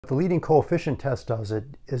The leading coefficient test does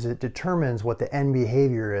is it determines what the end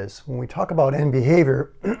behavior is. When we talk about end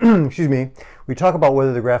behavior, excuse me, we talk about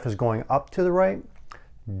whether the graph is going up to the right,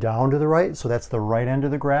 down to the right, so that's the right end of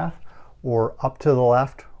the graph, or up to the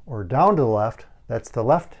left or down to the left, that's the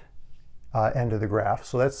left end of the graph.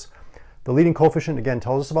 So that's the leading coefficient, again,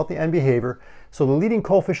 tells us about the end behavior. So the leading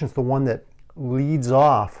coefficient is the one that leads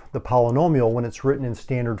off the polynomial when it's written in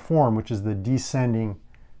standard form, which is the descending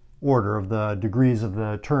order of the degrees of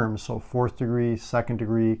the terms. So fourth degree, second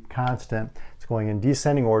degree, constant. It's going in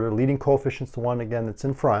descending order. Leading coefficient is the one, again, that's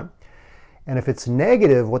in front. And if it's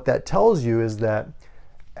negative, what that tells you is that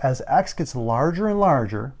as x gets larger and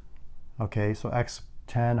larger, okay, so x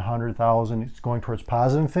 10, 100, 1,000, it's going towards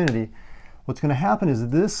positive infinity, what's going to happen is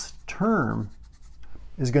this term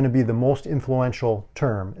is going to be the most influential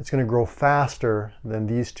term. It's going to grow faster than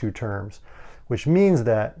these two terms, which means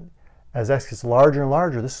that as x gets larger and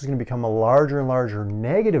larger, this is going to become a larger and larger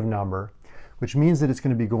negative number, which means that it's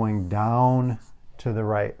going to be going down to the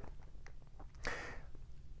right.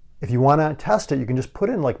 If you want to test it, you can just put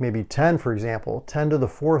in like maybe 10, for example. 10 to the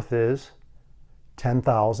fourth is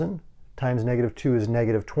 10,000 times negative 2 is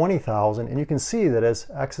negative 20,000. And you can see that as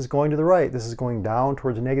x is going to the right, this is going down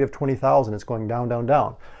towards negative 20,000. It's going down, down,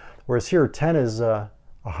 down. Whereas here, 10 is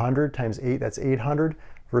 100 times 8, that's 800,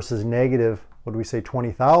 versus negative, what do we say,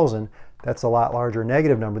 20,000. That's a lot larger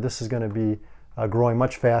negative number. This is going to be growing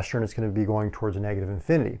much faster, and it's going to be going towards negative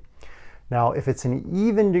infinity. Now, if it's an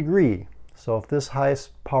even degree, so if this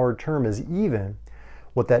highest powered term is even,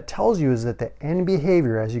 what that tells you is that the end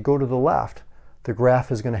behavior, as you go to the left, the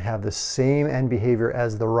graph is going to have the same end behavior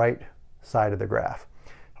as the right side of the graph.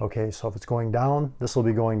 Okay, so if it's going down, this will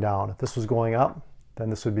be going down. If this was going up, then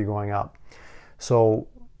this would be going up. So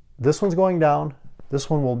this one's going down, this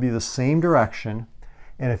one will be the same direction.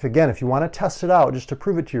 And if, again, if you want to test it out, just to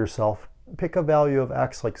prove it to yourself, pick a value of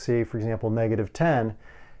x, like say, for example, negative 10.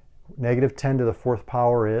 Negative 10 to the fourth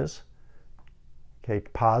power is, okay,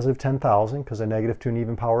 positive 10,000, because a negative to an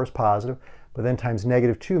even power is positive. But then times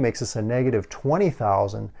negative 2 makes this a negative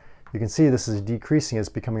 20,000. You can see this is decreasing. It's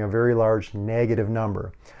becoming a very large negative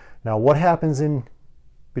number. Now, what happens in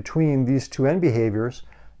between these two end behaviors?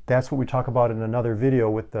 That's what we talk about in another video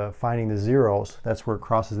with the finding the zeros. That's where it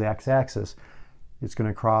crosses the x-axis. It's going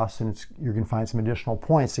to cross, and you're going to find some additional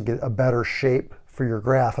points to get a better shape for your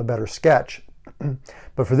graph, a better sketch.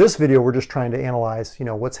 But for this video, we're just trying to analyze,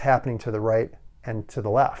 what's happening to the right and to the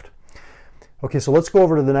left. Okay, so let's go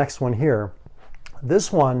over to the next one here.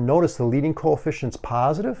 This one, notice the leading coefficient's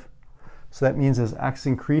positive. So that means as x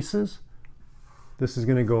increases, this is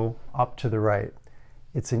going to go up to the right.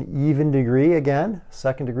 It's an even degree again.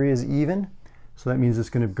 Second degree is even. So that means it's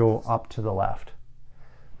going to go up to the left.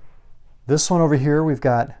 This one over here, we've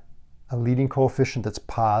got a leading coefficient that's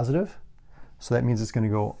positive. So that means it's going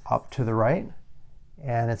to go up to the right.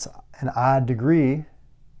 And it's an odd degree.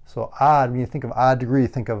 So odd, when you think of odd degree,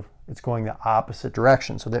 think of it's going the opposite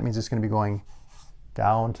direction. So that means it's going to be going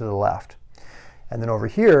down to the left. And then over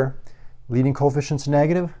here, leading coefficient's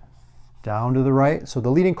negative, down to the right. So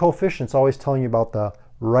the leading coefficient's always telling you about the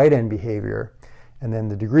right end behavior. And then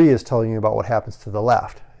the degree is telling you about what happens to the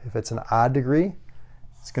left. If it's an odd degree,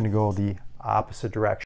 it's going to go the opposite direction.